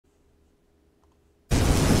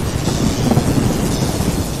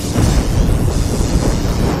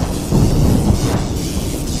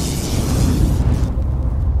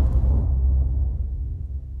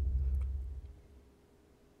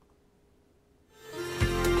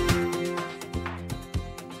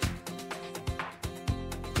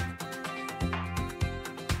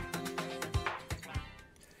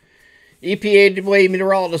EPAWA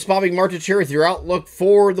meteorologist Bobby Martich here with your outlook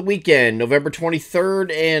for the weekend, November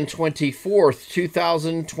 23rd and 24th,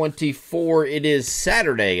 2024. It is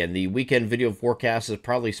Saturday, and the weekend video forecast is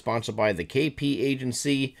proudly sponsored by the KP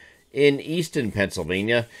Agency in Easton,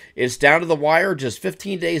 Pennsylvania. It's down to the wire, just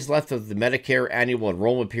 15 days left of the Medicare annual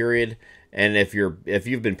enrollment period, and if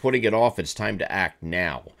you've been putting it off, it's time to act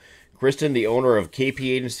now. Kristen, the owner of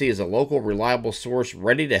KP Agency, is a local, reliable source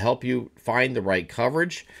ready to help you find the right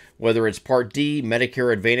coverage, whether it's Part D,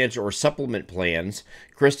 Medicare Advantage, or supplement plans.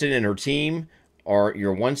 Kristen and her team are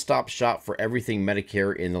your one-stop shop for everything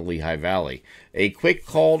Medicare in the Lehigh Valley. A quick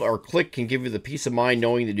call or click can give you the peace of mind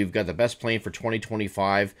knowing that you've got the best plan for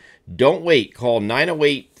 2025. Don't wait. Call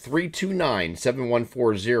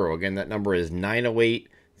 908-329-7140. Again, that number is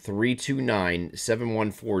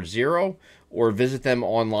 908-329-7140. Or visit them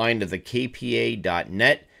online at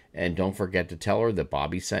thekpa.net. And don't forget to tell her that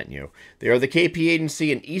Bobby sent you. They are the KP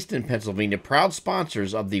Agency in Easton, Pennsylvania, proud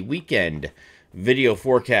sponsors of the weekend video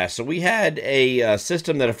forecast. So we had a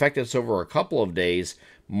system that affected us over a couple of days.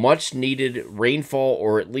 Much needed rainfall,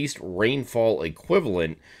 or at least rainfall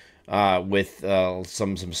equivalent, with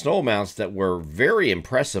some snow amounts that were very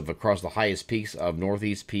impressive across the highest peaks of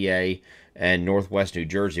Northeast PA and Northwest New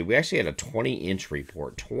Jersey. We actually had a 20-inch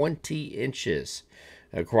report, 20 inches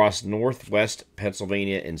across Northwest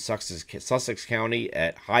Pennsylvania in Sussex County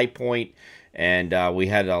at High Point, and we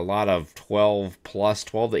had a lot of 12 to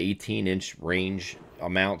 18-inch range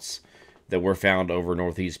amounts that were found over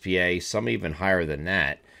Northeast PA, some even higher than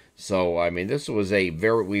that. So, I mean, this was a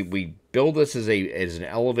very, we build this as an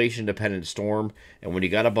elevation-dependent storm, and when you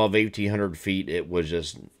got above 1,800 feet, it was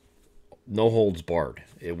just no holds barred.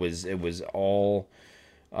 It was all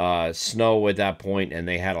snow at that point, and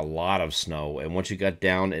they had a lot of snow. And once you got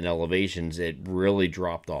down in elevations, it really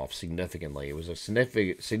dropped off significantly. It was a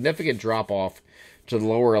significant drop off to the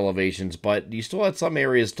lower elevations, but you still had some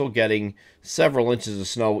areas still getting several inches of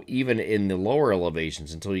snow even in the lower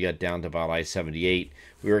elevations until you got down to about I-78.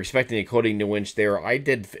 We were expecting a coating new inch there. I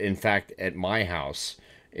did, in fact, at my house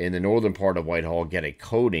in the northern part of Whitehall, get a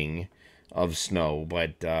coating of snow,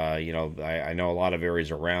 but you know, I know a lot of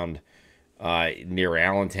areas around near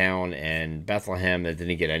Allentown and Bethlehem that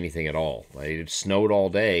didn't get anything at all. It snowed all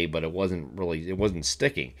day, but it wasn't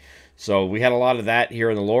sticking. So we had a lot of that here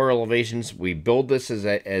in the lower elevations. We build this as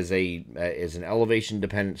an elevation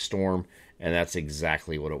dependent storm, and that's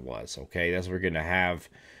exactly what it was. Okay, that's what we're going to have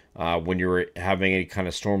when you're having any kind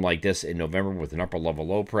of storm like this in November with an upper level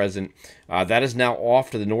low present. That is now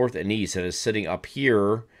off to the north and east. It is sitting up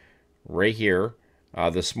here, right here,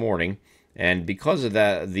 this morning. And because of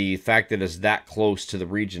that, the fact that it's that close to the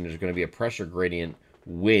region, there's going to be a pressure gradient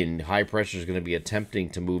wind. High pressure is going to be attempting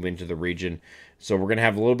to move into the region. So we're going to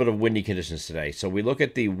have a little bit of windy conditions today. So we look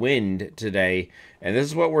at the wind today, and this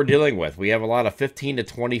is what we're dealing with. We have a lot of 15 to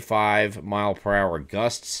 25 mile per hour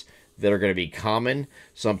gusts that are going to be common.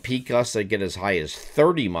 Some peak gusts that get as high as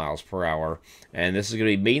 30 miles per hour. And this is going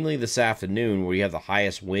to be mainly this afternoon where you have the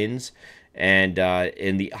highest winds. And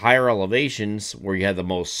in the higher elevations where you have the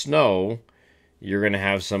most snow, you're going to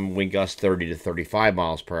have some wind gusts 30 to 35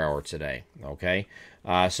 miles per hour today. Okay,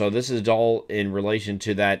 so this is all in relation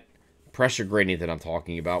to that pressure gradient that I'm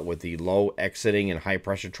talking about, with the low exiting and high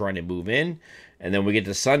pressure trying to move in. And then we get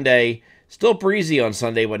to Sunday, still breezy on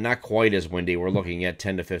Sunday, but not quite as windy. We're looking at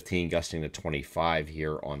 10 to 15, gusting to 25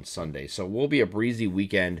 here on Sunday. So it will be a breezy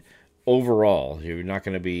weekend overall. You're not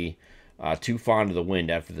going to be too fond of the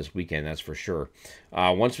wind after this weekend, that's for sure.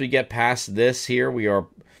 Once we get past this here, we are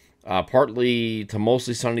partly to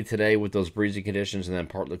mostly sunny today with those breezy conditions, and then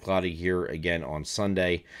partly cloudy here again on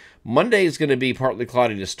Sunday. Monday is going to be partly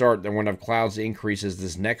cloudy to start. Then we're going to have clouds increase as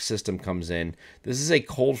this next system comes in. This is a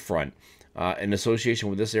cold front in association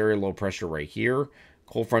with this area low pressure right here.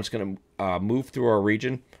 Cold front's going to move through our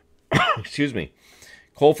region. Excuse me.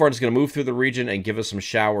 Cold front is going to move through the region and give us some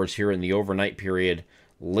showers here in the overnight period,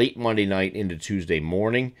 late Monday night into Tuesday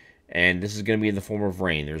morning, and this is going to be in the form of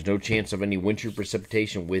rain. There's no chance of any wintry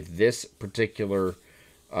precipitation with this particular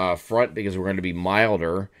front because we're going to be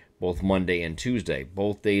milder both Monday and Tuesday.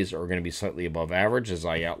 Both days are going to be slightly above average, as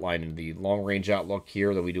I outlined in the long-range outlook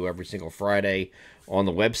here that we do every single Friday on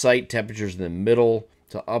the website. Temperatures in the middle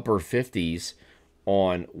to upper 50s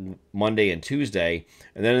on Monday and Tuesday,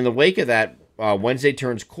 and then in the wake of that, Wednesday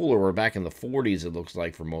turns cooler. We're back in the 40s, it looks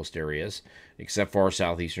like, for most areas, except for our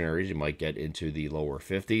southeastern areas. You might get into the lower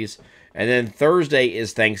 50s. And then Thursday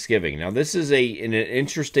is Thanksgiving. Now, this is an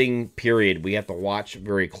interesting period we have to watch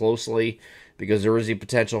very closely because there is a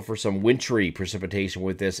potential for some wintry precipitation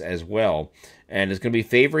with this as well. And it's going to be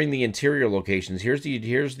favoring the interior locations. Here's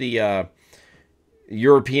the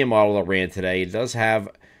European model that ran today. It does have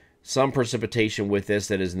some precipitation with this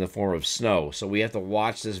that is in the form of snow. So we have to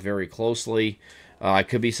watch this very closely. It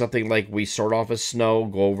could be something like we start off as snow,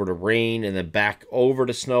 go over to rain, and then back over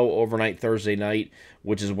to snow overnight Thursday night,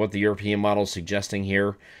 which is what the European model is suggesting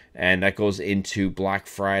here. And that goes into Black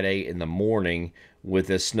Friday in the morning with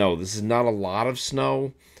this snow. This is not a lot of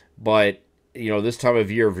snow, but this time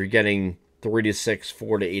of year, if you're getting 3 to 6,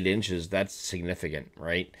 4 to 8 inches, that's significant,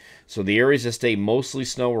 right? So the areas that stay mostly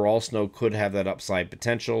snow or all snow could have that upside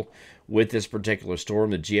potential with this particular storm.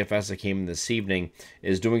 The GFS that came in this evening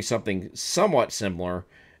is doing something somewhat similar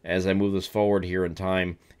as I move this forward here in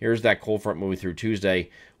time. Here's that cold front moving through Tuesday.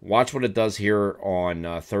 Watch what it does here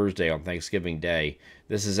on Thursday, on Thanksgiving Day.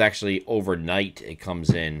 This is actually overnight. It comes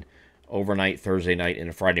in overnight Thursday night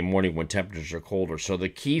and Friday morning when temperatures are colder. So the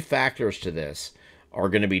key factors to this are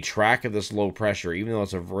going to be track of this low pressure, even though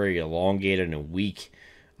it's a very elongated and weak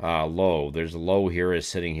low. There's a low here is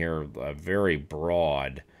sitting here, a very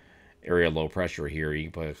broad area of low pressure here. You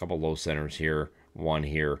can put a couple low centers here, one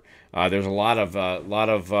here. There's a lot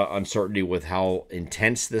of uncertainty with how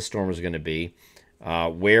intense this storm is going to be,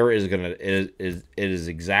 where is it is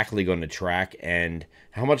exactly going to track, and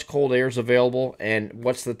how much cold air is available, and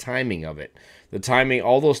what's the timing of it. The timing,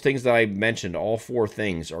 all those things that I mentioned, all four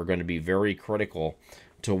things are going to be very critical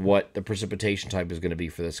to what the precipitation type is going to be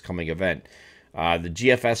for this coming event. The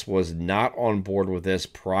GFS was not on board with this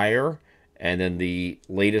prior, and then the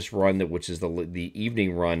latest run, which is the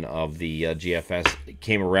evening run of the GFS,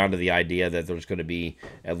 came around to the idea that there's going to be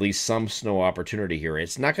at least some snow opportunity here.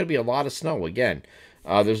 It's not going to be a lot of snow again.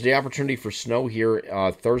 There's the opportunity for snow here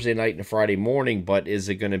Thursday night and Friday morning, but is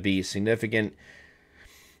it going to be significant?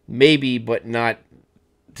 Maybe, but not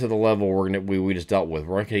to the level we just dealt with.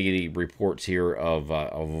 We're not going to get any reports here of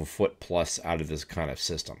a foot plus out of this kind of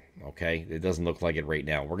system. Okay, it doesn't look like it right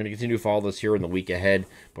now. We're going to continue to follow this here in the week ahead,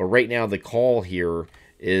 but right now the call here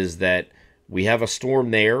is that we have a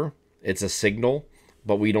storm there. It's a signal,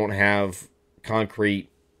 but we don't have concrete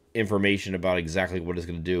information about exactly what it's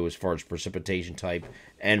going to do as far as precipitation type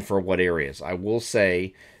and for what areas. I will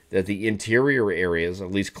say that the interior areas,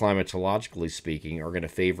 at least climatologically speaking, are going to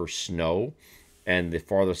favor snow, and the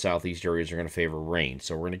farther southeast areas are going to favor rain.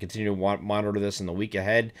 So we're going to continue to monitor this in the week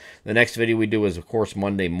ahead. The next video we do is, of course,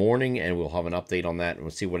 Monday morning, and we'll have an update on that, and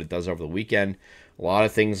we'll see what it does over the weekend. A lot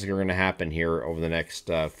of things are going to happen here over the next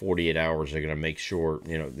 48 hours. They're going to make sure,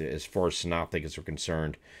 as far as synoptics are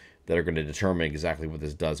concerned, that are going to determine exactly what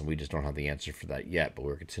this does, and we just don't have the answer for that yet, but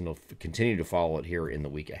we're continue to follow it here in the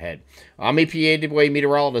week ahead. I'm EPA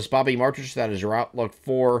meteorologist Bobby Martich. That is your outlook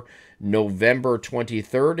for November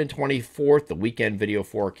 23rd and 24th, the weekend video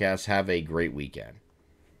forecast. Have a great weekend.